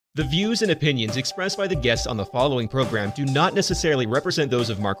The views and opinions expressed by the guests on the following program do not necessarily represent those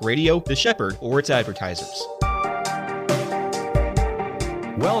of Mark Radio, The Shepherd, or its advertisers.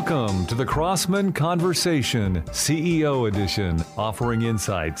 Welcome to the Crossman Conversation, CEO Edition, offering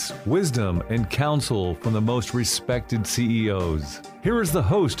insights, wisdom, and counsel from the most respected CEOs. Here is the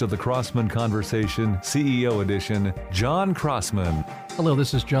host of the Crossman Conversation, CEO Edition, John Crossman. Hello,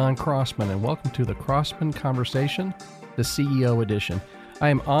 this is John Crossman, and welcome to the Crossman Conversation, the CEO Edition. I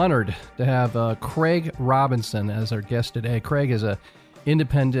am honored to have Craig Robinson as our guest today. Craig is an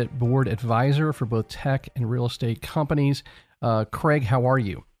independent board advisor for both tech and real estate companies. Craig, how are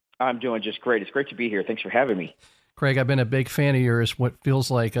you? I'm doing just great. It's great to be here. Thanks for having me. Craig, I've been a big fan of yours, what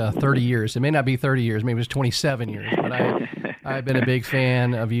feels like 30 years. It may not be 30 years, maybe it's 27 years, but I've been a big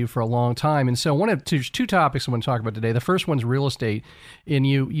fan of you for a long time. And so there's two topics I want to talk about today. The first one's real estate. And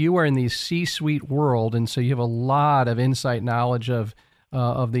you are in the C-suite world, and so you have a lot of insight, knowledge of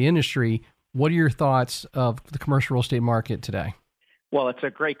the industry. What are your thoughts of the commercial real estate market today? Well, it's a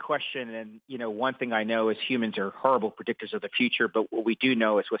great question. And, one thing I know is humans are horrible predictors of the future, but what we do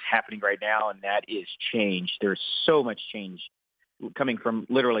know is what's happening right now, and that is change. There's so much change coming from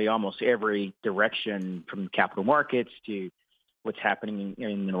literally almost every direction, from capital markets to what's happening in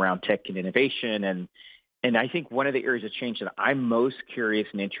and around tech and innovation. And I think one of the areas of change that I'm most curious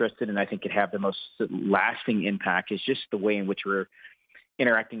and interested in, I think could have the most lasting impact, is just the way in which we're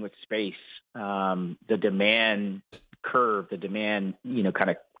interacting with space. The demand curve, the demand, kind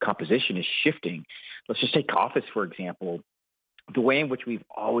of composition is shifting. Let's just take office, for example. The way in which we've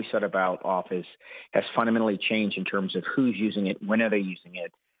always thought about office has fundamentally changed in terms of who's using it, when are they using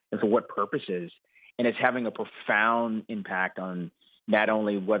it, and for what purposes. And it's having a profound impact on not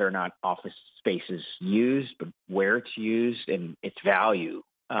only whether or not office space is used, but where it's used and its value.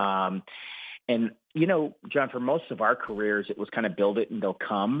 And, John, for most of our careers, it was kind of build it and they'll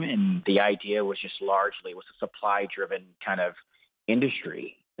come. And the idea was just largely, it was a supply-driven kind of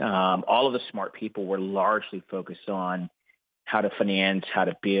industry. All of the smart people were largely focused on how to finance, how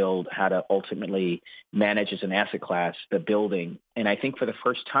to build, how to ultimately manage as an asset class the building. And I think for the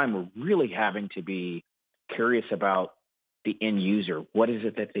first time, we're really having to be curious about the end user. What is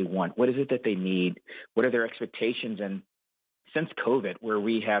it that they want? What is it that they need? What are their expectations? And since COVID, where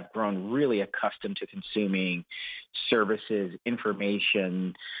we have grown really accustomed to consuming services,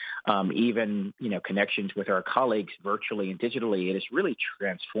 information, even, connections with our colleagues virtually and digitally, it has really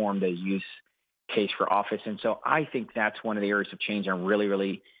transformed the use case for office. And so I think that's one of the areas of change I'm really,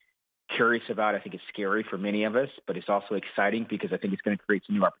 really curious about. I think it's scary for many of us, but it's also exciting because I think it's going to create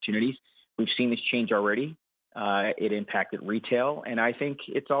some new opportunities. We've seen this change already. It impacted retail, and I think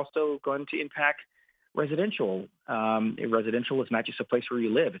it's also going to impact residential. Residential is not just a place where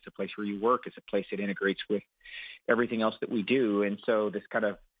you live. It's a place where you work. It's a place that integrates with everything else that we do. And so this kind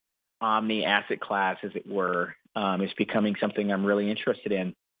of omni asset class, as it were, is becoming something I'm really interested in.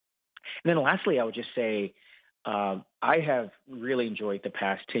 And then lastly, I would just say, I have really enjoyed the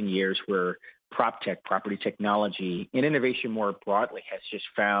past 10 years where prop tech, property technology, and innovation more broadly has just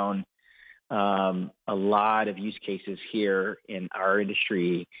found a lot of use cases here in our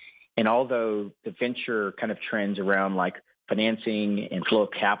industry. And although the venture kind of trends around like financing and flow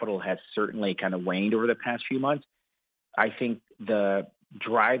of capital has certainly kind of waned over the past few months, I think the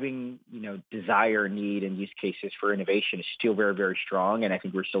driving, desire, need, and use cases for innovation is still very, very strong. And I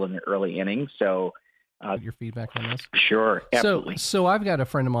think we're still in the early innings. So your feedback on this? Sure. Absolutely. So I've got a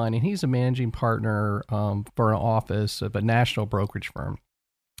friend of mine, and he's a managing partner for an office of a national brokerage firm.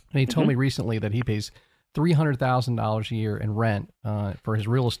 And he told me recently that he pays $300,000 a year in rent for his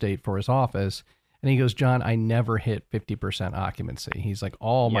real estate for his office. And he goes, John, I never hit 50% occupancy. He's like,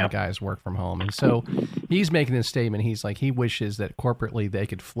 all my guys work from home. And so he's making this statement. He's like, he wishes that corporately they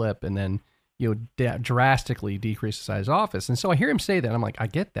could flip and then, drastically decrease the size office. And so I hear him say that. I'm like, I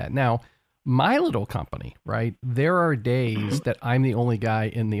get that. Now, my little company, right? There are days that I'm the only guy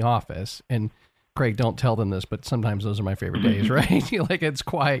in the office. And Craig, don't tell them this, but sometimes those are my favorite days, right? Like it's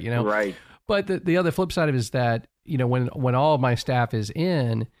quiet, Right. But the other flip side of it is that, when all of my staff is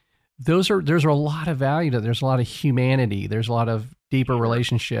in, there's a lot of value to it. There's a lot of humanity. There's a lot of deeper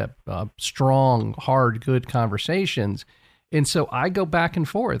relationship, strong, hard, good conversations. And so I go back and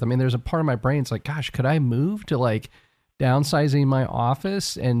forth. I mean, there's a part of my brain that's like, gosh, could I move to like downsizing my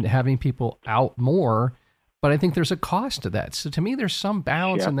office and having people out more? But I think there's a cost to that. So to me, there's some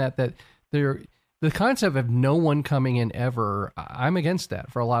balance in that the concept of no one coming in ever, I'm against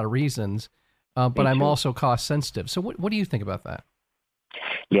that for a lot of reasons. But I'm also cost sensitive. So what do you think about that?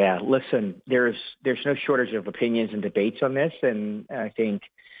 Yeah, listen, there's no shortage of opinions and debates on this. And I think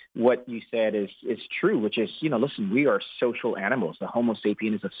what you said is true, which is, listen, we are social animals. The Homo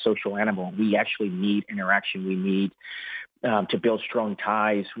sapien is a social animal. We actually need interaction. We need to build strong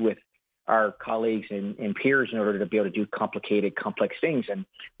ties with our colleagues and peers in order to be able to do complicated, complex things. And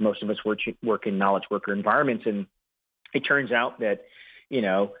most of us work in knowledge worker environments. And it turns out that,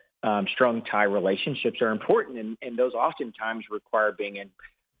 strong tie relationships are important. And those oftentimes require being in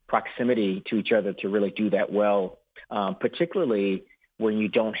proximity to each other to really do that well, particularly when you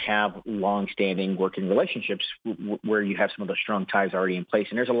don't have long-standing working relationships where you have some of those strong ties already in place.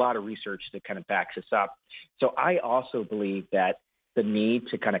 And there's a lot of research that kind of backs this up. So I also believe that the need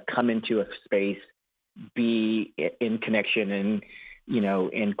to kind of come into a space, be in connection and,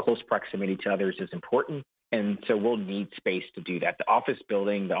 in close proximity to others is important. And so we'll need space to do that. The office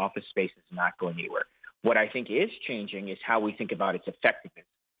building, the office space is not going anywhere. What I think is changing is how we think about its effectiveness.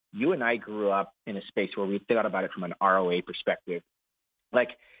 You and I grew up in a space where we thought about it from an ROA perspective.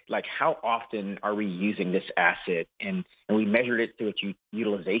 Like how often are we using this asset? And we measured it through its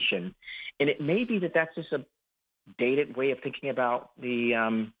utilization. And it may be that that's just a dated way of thinking about the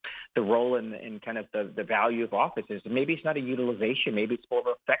role and kind of the value of offices. And maybe it's not a utilization. Maybe it's more of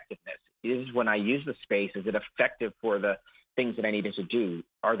effectiveness. Is when I use the space, is it effective for the things that I needed to do?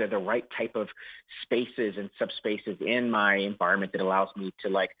 Are there the right type of spaces and subspaces in my environment that allows me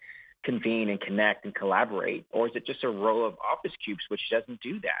to convene and connect and collaborate? Or is it just a row of office cubes, which doesn't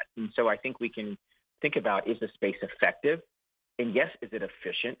do that? And so I think we can think about, is the space effective? And yes, is it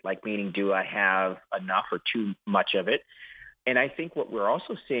efficient? Meaning, do I have enough or too much of it? And I think what we're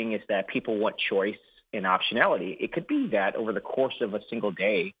also seeing is that people want choice and optionality. It could be that over the course of a single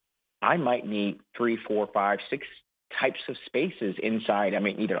day, I might need 3, 4, 5, 6 types of spaces inside. I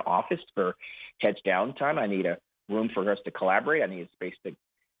might need an office for heads down time. I need a room for us to collaborate. I need a space to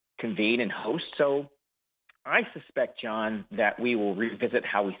convene and host. So I suspect, John, that we will revisit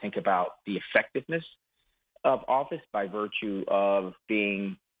how we think about the effectiveness of office by virtue of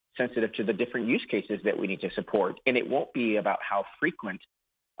being sensitive to the different use cases that we need to support. And it won't be about how frequent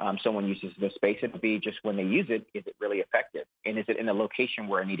someone uses the space. It'll be just when they use it, is it really effective? And is it in the location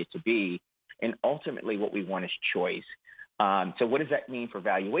where I need it to be? And ultimately what we want is choice. So what does that mean for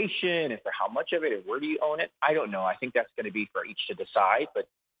valuation and for how much of it and where do you own it? I don't know. I think that's going to be for each to decide. But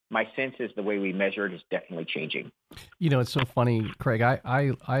my sense is the way we measure it is definitely changing. It's so funny, Craig.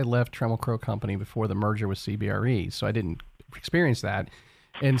 I left Trammell Crow Company before the merger with CBRE, so I didn't experience that.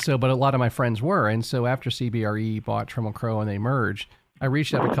 And so, but a lot of my friends were. And so after CBRE bought Trammell Crow and they merged, I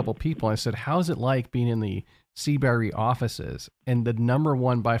reached out to a couple of people and I said, how's it like being in the CBRE offices? And the number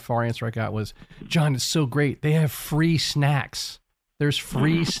one by far answer I got was, John, it's so great. They have free snacks. There's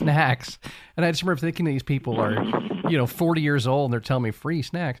free snacks. And I just remember thinking these people are, 40 years old and they're telling me free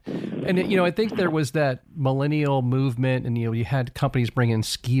snacks. And, I think there was that millennial movement and, you had companies bringing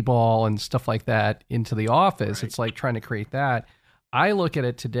skee ball and stuff like that into the office. Right. It's like trying to create that. I look at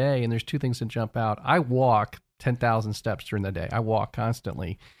it today and there's two things that jump out. I walk 10,000 steps during the day. I walk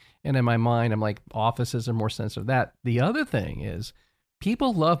constantly. And in my mind, I'm like, offices are more sensitive to that. The other thing is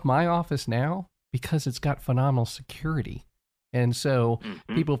people love my office now because it's got phenomenal security. And so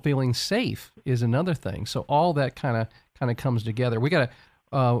people feeling safe is another thing. So all that kind of comes together. We got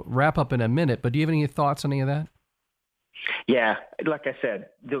to wrap up in a minute, but do you have any thoughts on any of that? Yeah, like I said,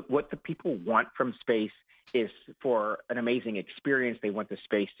 what the people want from space is for an amazing experience. They want the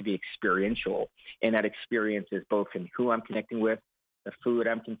space to be experiential. And that experience is both in who I'm connecting with, the food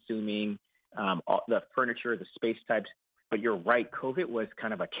I'm consuming, the furniture, the space types. But you're right, COVID was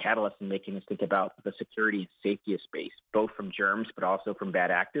kind of a catalyst in making us think about the security and safety of space, both from germs, but also from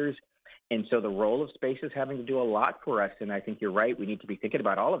bad actors. And so the role of space is having to do a lot for us. And I think you're right. We need to be thinking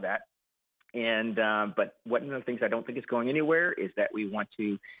about all of that. And but one of the things I don't think is going anywhere is that we want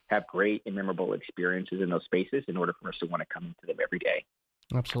to have great and memorable experiences in those spaces in order for us to want to come into them every day.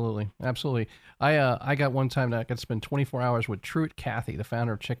 Absolutely. Absolutely. I got one time that I got to spend 24 hours with Truett Cathy, the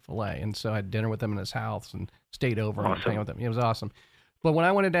founder of Chick-fil-A. And so I had dinner with him in his house and stayed over and hang out with him. It was awesome. But when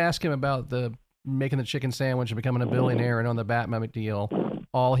I wanted to ask him about making the chicken sandwich and becoming a billionaire and on the Batman deal,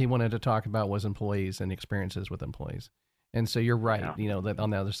 all he wanted to talk about was employees and experiences with employees. And so you're right, that on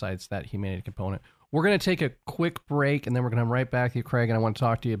the other side, it's that humanity component. We're going to take a quick break, and then we're going to come right back to you, Craig, and I want to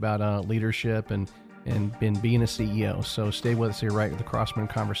talk to you about leadership and being a CEO. So stay with us here, right, with the Crossman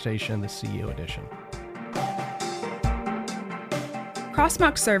Conversation, the CEO edition.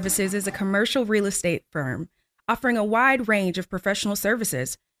 Crossmark Services is a commercial real estate firm offering a wide range of professional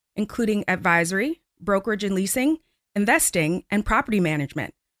services, including advisory, brokerage and leasing, investing, and property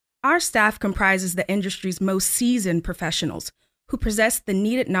management. Our staff comprises the industry's most seasoned professionals who possess the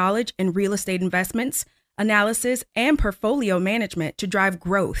needed knowledge in real estate investments, analysis, and portfolio management to drive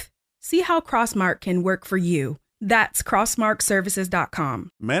growth. See how Crossmark can work for you. That's crossmarkservices.com.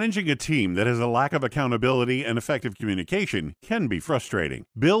 Managing a team that has a lack of accountability and effective communication can be frustrating.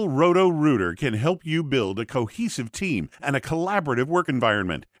 Bill Roto-Rooter can help you build a cohesive team and a collaborative work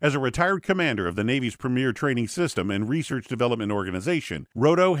environment. As a retired commander of the Navy's premier training system and research development organization,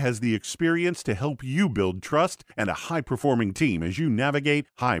 Roto has the experience to help you build trust and a high-performing team as you navigate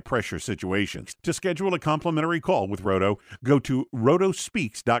high-pressure situations. To schedule a complimentary call with Roto, go to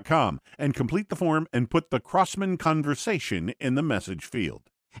rotospeaks.com and complete the form and put the Crossman Conversation in the message field.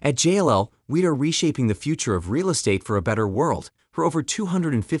 At JLL, we are reshaping the future of real estate for a better world. For over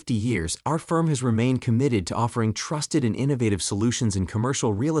 250 years, our firm has remained committed to offering trusted and innovative solutions in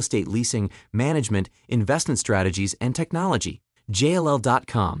commercial real estate leasing, management, investment strategies, and technology.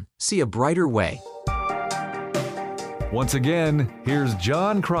 JLL.com. See a brighter way. Once again, here's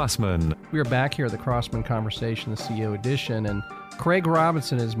John Crossman. We are back here at the Crossman Conversation, the CEO edition, and Craig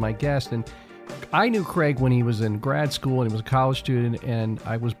Robinson is my guest. And I knew Craig when he was in grad school and he was a college student, and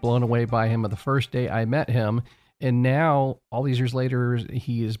I was blown away by him the first day I met him. And now, all these years later,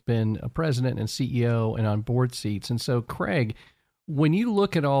 he has been a president and CEO and on board seats. And so, Craig, when you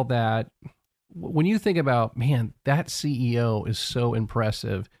look at all that, when you think about, man, that CEO is so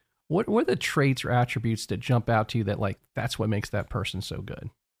impressive, what are the traits or attributes that jump out to you that, like, that's what makes that person so good?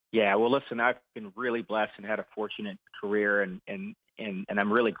 Yeah, well, listen, I've been really blessed and had a fortunate career, and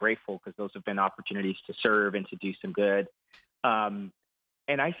I'm really grateful because those have been opportunities to serve and to do some good. And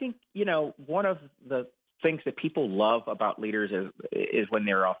I think, one of the things that people love about leaders is when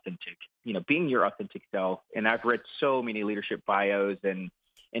they're authentic, being your authentic self. And I've read so many leadership bios, and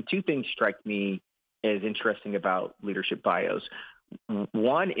two things strike me as interesting about leadership bios.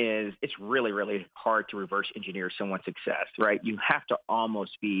 One is it's really, really hard to reverse engineer someone's success, right? You have to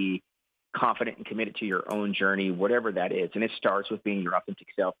almost be confident and committed to your own journey, whatever that is. And it starts with being your authentic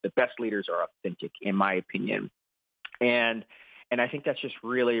self. The best leaders are authentic, in my opinion. And I think that's just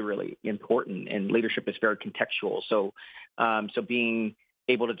really, really important. And leadership is very contextual. So being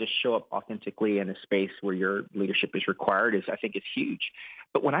able to just show up authentically in a space where your leadership is required I think it's huge.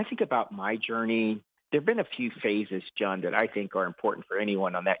 But when I think about my journey, there have been a few phases, John, that I think are important for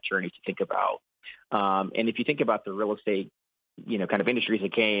anyone on that journey to think about. And if you think about the real estate, kind of industry as a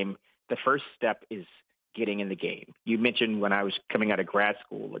game, the first step is getting in the game. You mentioned when I was coming out of grad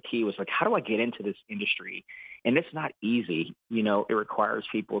school, the key was like, how do I get into this industry? And it's not easy. It requires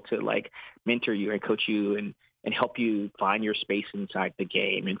people to like mentor you and coach you and help you find your space inside the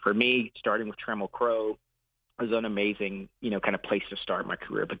game. And for me, starting with Trammell Crow was an amazing, kind of place to start my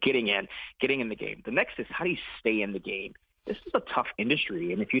career. But getting in the game. The next is, how do you stay in the game? This is a tough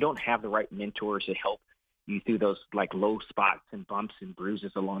industry. And if you don't have the right mentors to help you through those like low spots and bumps and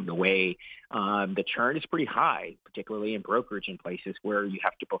bruises along the way, the churn is pretty high, particularly in brokerage and places where you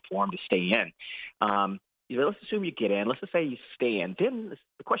have to perform to stay in. Let's assume you get in. Let's just say you stay in. Then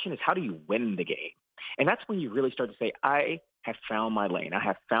the question is, how do you win the game? And that's when you really start to say, I have found my lane. I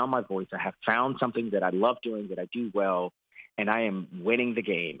have found my voice. I have found something that I love doing, that I do well, and I am winning the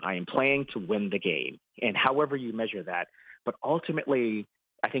game. I am playing to win the game. And however you measure that. But ultimately,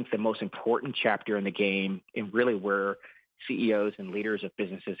 I think the most important chapter in the game, and really where CEOs and leaders of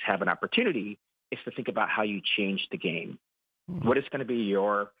businesses have an opportunity, is to think about how you change the game. Mm-hmm. What is going to be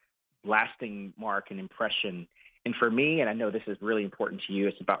your lasting mark and impression? And for me, and I know this is really important to you,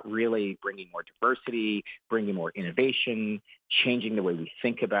 it's about really bringing more diversity, bringing more innovation, changing the way we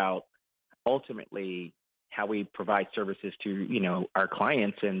think about ultimately how we provide services to, our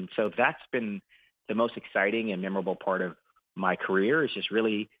clients. And so that's been the most exciting and memorable part of my career, is just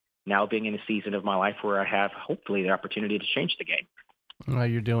really now being in a season of my life where I have hopefully the opportunity to change the game. Well,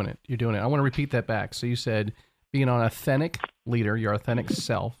 you're doing it. I want to repeat that back. So you said being an authentic leader, your authentic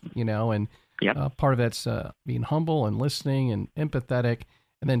self, and yep. Part of that's being humble and listening and empathetic,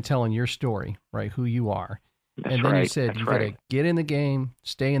 and then telling your story, right? Who you are. That's and then right. you said you got to get in the game,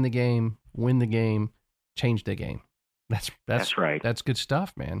 stay in the game, win the game, change the game. That's right. That's good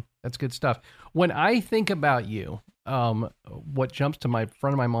stuff, man. That's good stuff. When I think about you, what jumps to my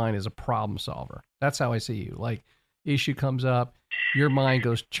front of my mind is a problem solver. That's how I see you. Like, issue comes up, your mind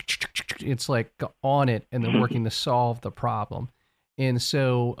goes, it's like on it, and then working to solve the problem. And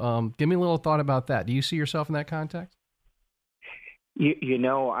so, give me a little thought about that. Do you see yourself in that context? There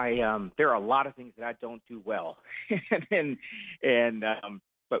are a lot of things that I don't do well,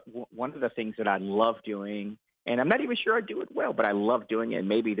 but one of the things that I love doing, and I'm not even sure I do it well, but I love doing it. And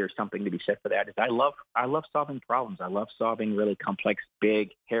maybe there's something to be said for that. Is I love solving problems. I love solving really complex,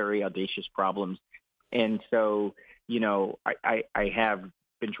 big, hairy, audacious problems. And so, I have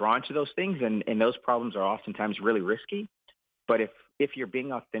been drawn to those things, and those problems are oftentimes really risky. But if you're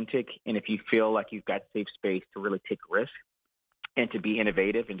being authentic and if you feel like you've got safe space to really take risks and to be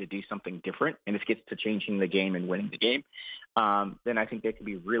innovative and to do something different, and this gets to changing the game and winning the game, then I think that can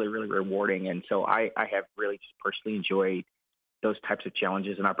be really, really rewarding. And so I have really just personally enjoyed those types of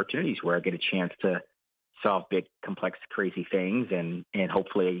challenges and opportunities where I get a chance to solve big, complex, crazy things and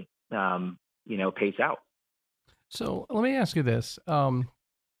hopefully, pays out. So let me ask you this.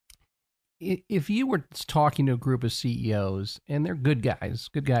 If you were talking to a group of CEOs and they're good guys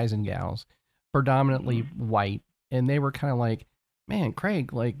and gals, predominantly white, and they were kind of like, man,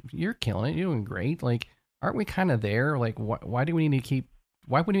 Craig, like you're killing it. You're doing great. Like, aren't we kind of there? Like, why do we need to keep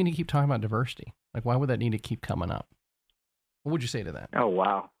talking about diversity? Like, why would that need to keep coming up? What would you say to that? Oh,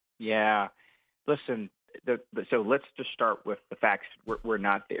 wow. Yeah. Listen, so let's just start with the facts. We're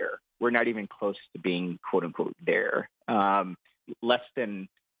not there. We're not even close to being quote unquote there. Less than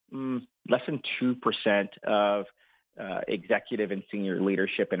 2% of executive and senior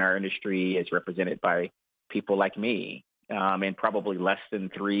leadership in our industry is represented by people like me, and probably less than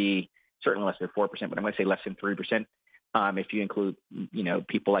 3%, certainly less than 4%, but I'm going to say less than 3% if you include,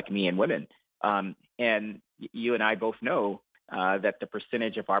 people like me and women. And you and I both know that the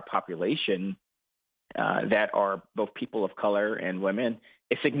percentage of our population that are both people of color and women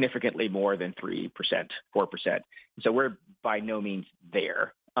is significantly more than 3%, 4%. So we're by no means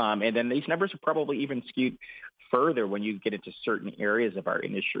there. And then these numbers are probably even skewed further when you get into certain areas of our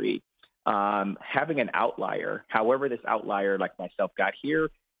industry. Having an outlier, however this outlier like myself got here,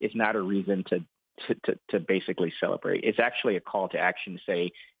 is not a reason to basically celebrate. It's actually a call to action to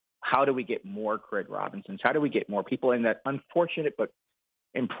say, how do we get more Craig Robinsons? How do we get more people? And that unfortunate but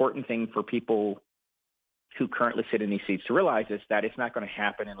important thing for people who currently sit in these seats to realize is that it's not going to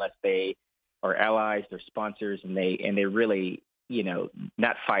happen unless they are allies, they're sponsors, and they really,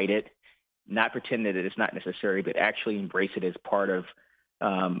 not fight it, not pretend that it is not necessary, but actually embrace it as part of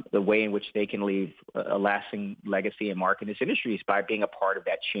the way in which they can leave a lasting legacy and mark in this industry is by being a part of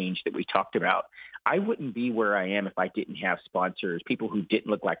that change that we talked about. I wouldn't be where I am if I didn't have sponsors, people who didn't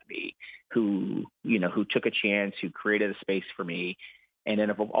look like me, who took a chance, who created a space for me. And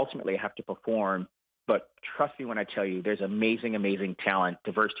then ultimately I have to perform. But trust me when I tell you, there's amazing, amazing talent,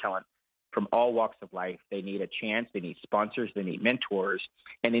 diverse talent from all walks of life. They need a chance. They need sponsors. They need mentors.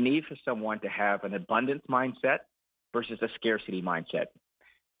 And they need for someone to have an abundance mindset versus a scarcity mindset.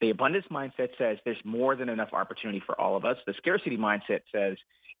 The abundance mindset says there's more than enough opportunity for all of us. The scarcity mindset says,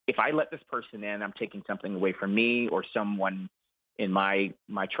 if I let this person in, I'm taking something away from me or someone in my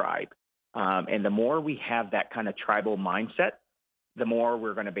tribe. And the more we have that kind of tribal mindset, the more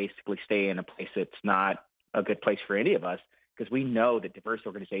we're going to basically stay in a place that's not a good place for any of us, because we know that diverse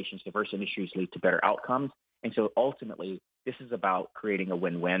organizations, diverse industries lead to better outcomes. And so ultimately, this is about creating a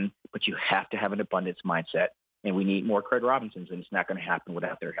win-win, but you have to have an abundance mindset. And we need more Craig Robinsons, and it's not going to happen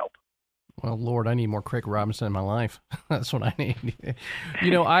without their help. Well, Lord, I need more Craig Robinson in my life. That's what I need.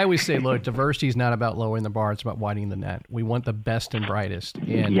 I always say, look, diversity is not about lowering the bar. It's about widening the net. We want the best and brightest.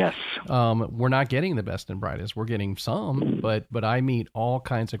 And yes. We're not getting the best and brightest. We're getting some, but I meet all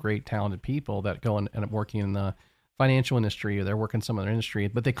kinds of great, talented people that go and end up working in the financial industry, or they're working in some other industry,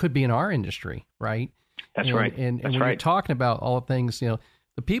 but they could be in our industry, right? That's right. And when you're talking about all the things,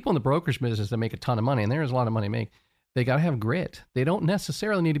 the people in the brokerage business that make a ton of money, and there's a lot of money to make, they got to have grit. They don't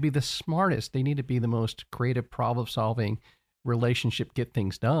necessarily need to be the smartest. They need to be the most creative, problem-solving, relationship, get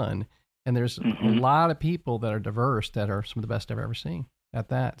things done. And there's a lot of people that are diverse that are some of the best I've ever seen at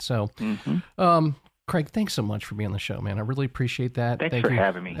that. So, Craig, thanks so much for being on the show, man. I really appreciate that. Thanks for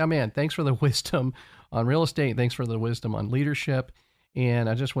having me. Oh, man, thanks for the wisdom on real estate. Thanks for the wisdom on leadership. And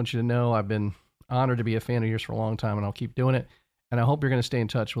I just want you to know I've been honored to be a fan of yours for a long time, and I'll keep doing it. And I hope you're going to stay in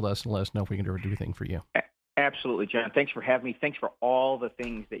touch with us and let us know if we can do anything for you. Absolutely, John. Thanks for having me. Thanks for all the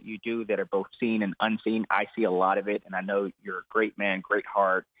things that you do that are both seen and unseen. I see a lot of it, and I know you're a great man, great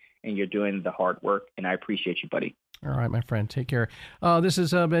heart, and you're doing the hard work, and I appreciate you, buddy. All right, my friend. Take care. This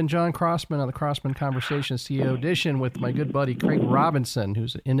has been John Crossman on the Crossman Conversation CEO edition with my good buddy Craig Robinson,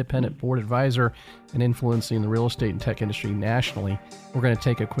 who's an independent board advisor and influencing the real estate and tech industry nationally. We're going to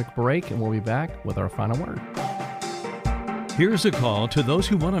take a quick break, and we'll be back with our final word. Here's a call to those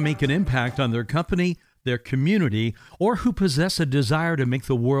who want to make an impact on their company, their community, or who possess a desire to make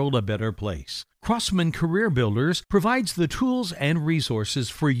the world a better place. Crossman Career Builders provides the tools and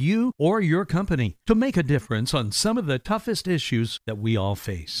resources for you or your company to make a difference on some of the toughest issues that we all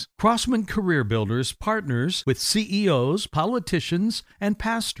face. Crossman Career Builders partners with CEOs, politicians, and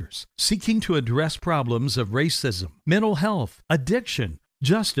pastors seeking to address problems of racism, mental health, addiction,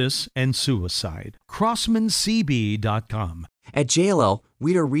 justice, and suicide. CrossmanCB.com. At JLL,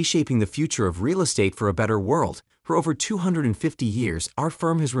 we are reshaping the future of real estate for a better world. For over 250 years, our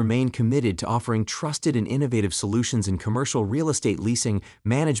firm has remained committed to offering trusted and innovative solutions in commercial real estate leasing,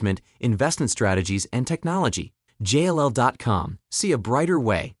 management, investment strategies, and technology. JLL.com. See a brighter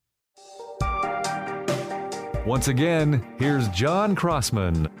way. Once again, here's John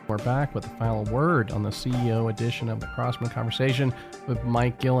Crossman. We're back with the final word on the CEO edition of the Crossman Conversation with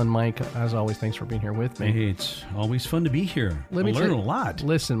Mike Gillen. Mike, as always, thanks for being here with me. Hey, it's always fun to be here. I learn a lot.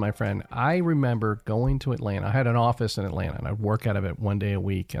 Listen, my friend, I remember going to Atlanta. I had an office in Atlanta, and I'd work out of it one day a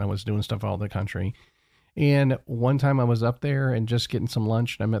week, and I was doing stuff all over the country. And one time I was up there and just getting some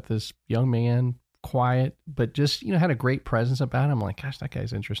lunch, and I met this young man, quiet, but just, had a great presence about him. I'm like, gosh, that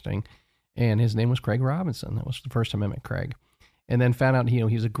guy's interesting. And his name was Craig Robinson. That was the first time I met Craig. And then found out,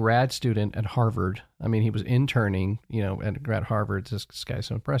 he's a grad student at Harvard. I mean, he was interning, at Harvard. This guy's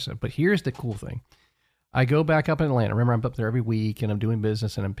so impressive. But here's the cool thing. I go back up in Atlanta. Remember, I'm up there every week, and I'm doing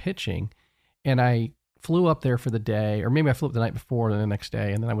business, and I'm pitching. And I flew up there for the day, or maybe I flew up the night before and the next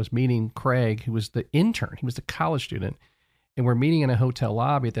day. And then I was meeting Craig, who was the intern. He was the college student. And we're meeting in a hotel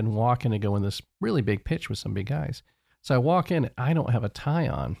lobby, then walking to go in this really big pitch with some big guys. So I walk in, and I don't have a tie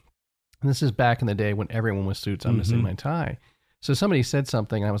on. And this is back in the day when everyone was suits. I'm missing my tie. So somebody said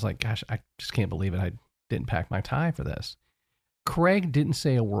something, and I was like, gosh, I just can't believe it. I didn't pack my tie for this. Craig didn't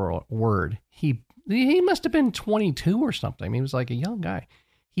say a word. He must have been 22 or something. He was like a young guy.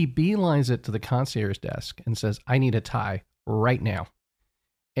 He beelines it to the concierge desk and says, I need a tie right now.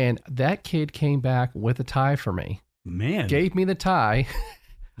 And that kid came back with a tie for me. Man. Gave me the tie.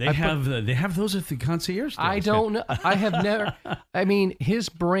 They have those at the concierge desk. I don't know. I have never. His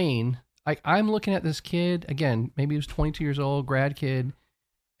brain. I'm looking at this kid again. Maybe he was 22 years old, grad kid,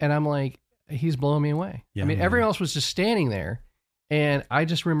 and I'm like, he's blowing me away. Yeah, everyone else was just standing there, and I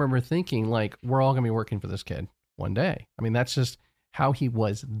just remember thinking, like, we're all gonna be working for this kid one day. That's just how he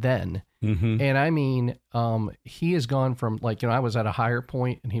was then. Mm-hmm. And he has gone from, like, I was at a higher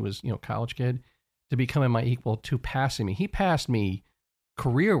point, and he was, college kid, to becoming my equal, to passing me. He passed me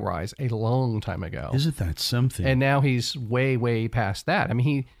career-wise a long time ago. Isn't that something? And now he's way, way past that.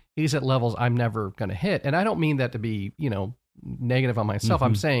 He's at levels I'm never going to hit. And I don't mean that to be, negative on myself. Mm-hmm.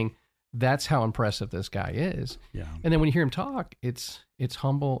 I'm saying that's how impressive this guy is. Yeah. And then when you hear him talk, it's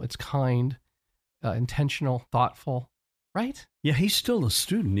humble, it's kind, intentional, thoughtful, right? Yeah, he's still a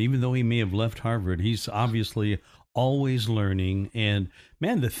student, even though he may have left Harvard. He's obviously always learning. And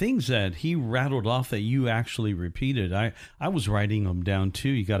man, the things that he rattled off that you actually repeated, I was writing them down too.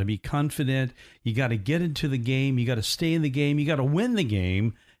 You got to be confident. You got to get into the game. You got to stay in the game. You got to win the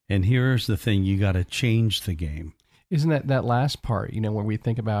game. And here's the thing, you got to change the game. Isn't that last part, when we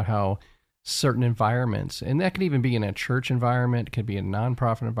think about how certain environments, and that could even be in a church environment, it could be a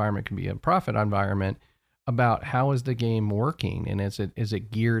nonprofit environment, it could be a profit environment, about how is the game working, and is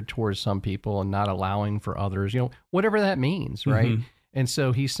it geared towards some people and not allowing for others, whatever that means, right? Mm-hmm. And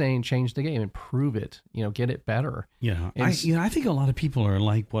so he's saying change the game, improve it, get it better. Yeah, I think a lot of people are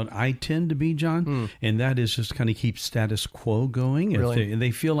like what I tend to be, John, and that is just kind of keep status quo going. Really?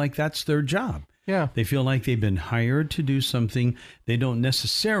 They feel like that's their job. Yeah. They feel like they've been hired to do something. They don't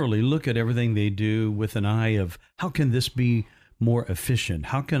necessarily look at everything they do with an eye of, how can this be more efficient?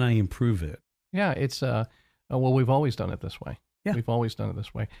 How can I improve it? Yeah, it's, we've always done it this way. Yeah. We've always done it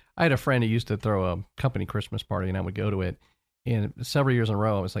this way. I had a friend who used to throw a company Christmas party, and I would go to it. And several years in a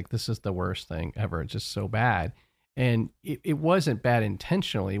row, I was like, this is the worst thing ever. It's just so bad. And it wasn't bad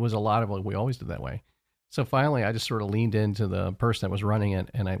intentionally. It was a lot of, like, we always did that way. So finally, I just sort of leaned into the person that was running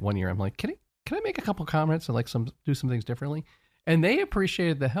it. And one year, I'm like, can I make a couple comments and do some things differently? And they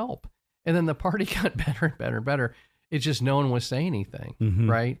appreciated the help. And then the party got better and better and better. It's just no one was saying anything,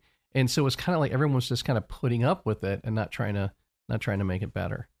 right? And so it's kind of like everyone was just kind of putting up with it and not trying to make it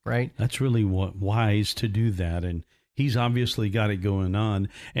better, right? That's really wise to do that. And he's obviously got it going on.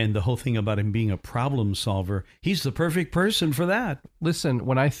 And the whole thing about him being a problem solver, he's the perfect person for that. Listen,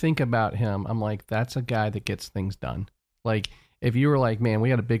 when I think about him, I'm like, that's a guy that gets things done. Like, if you were like, man, we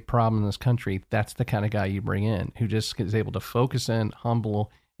got a big problem in this country, that's the kind of guy you bring in who just is able to focus in,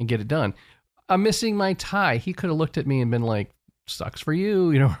 humble, and get it done. I'm missing my tie. He could have looked at me and been like, sucks for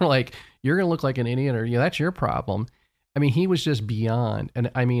you, or like, you're going to look like an idiot, or that's your problem. He was just beyond.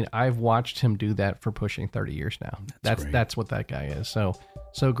 And I've watched him do that for pushing 30 years now. That's what that guy is.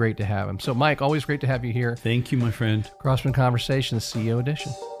 So great to have him. So Mike, always great to have you here. Thank you, my friend. Crossman Conversations, CEO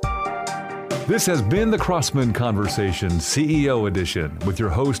Edition. This has been the Crossman Conversation, CEO Edition, with your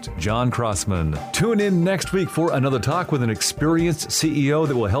host, John Crossman. Tune in next week for another talk with an experienced CEO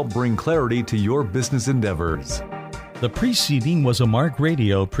that will help bring clarity to your business endeavors. The preceding was a Mark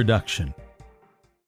Radio production.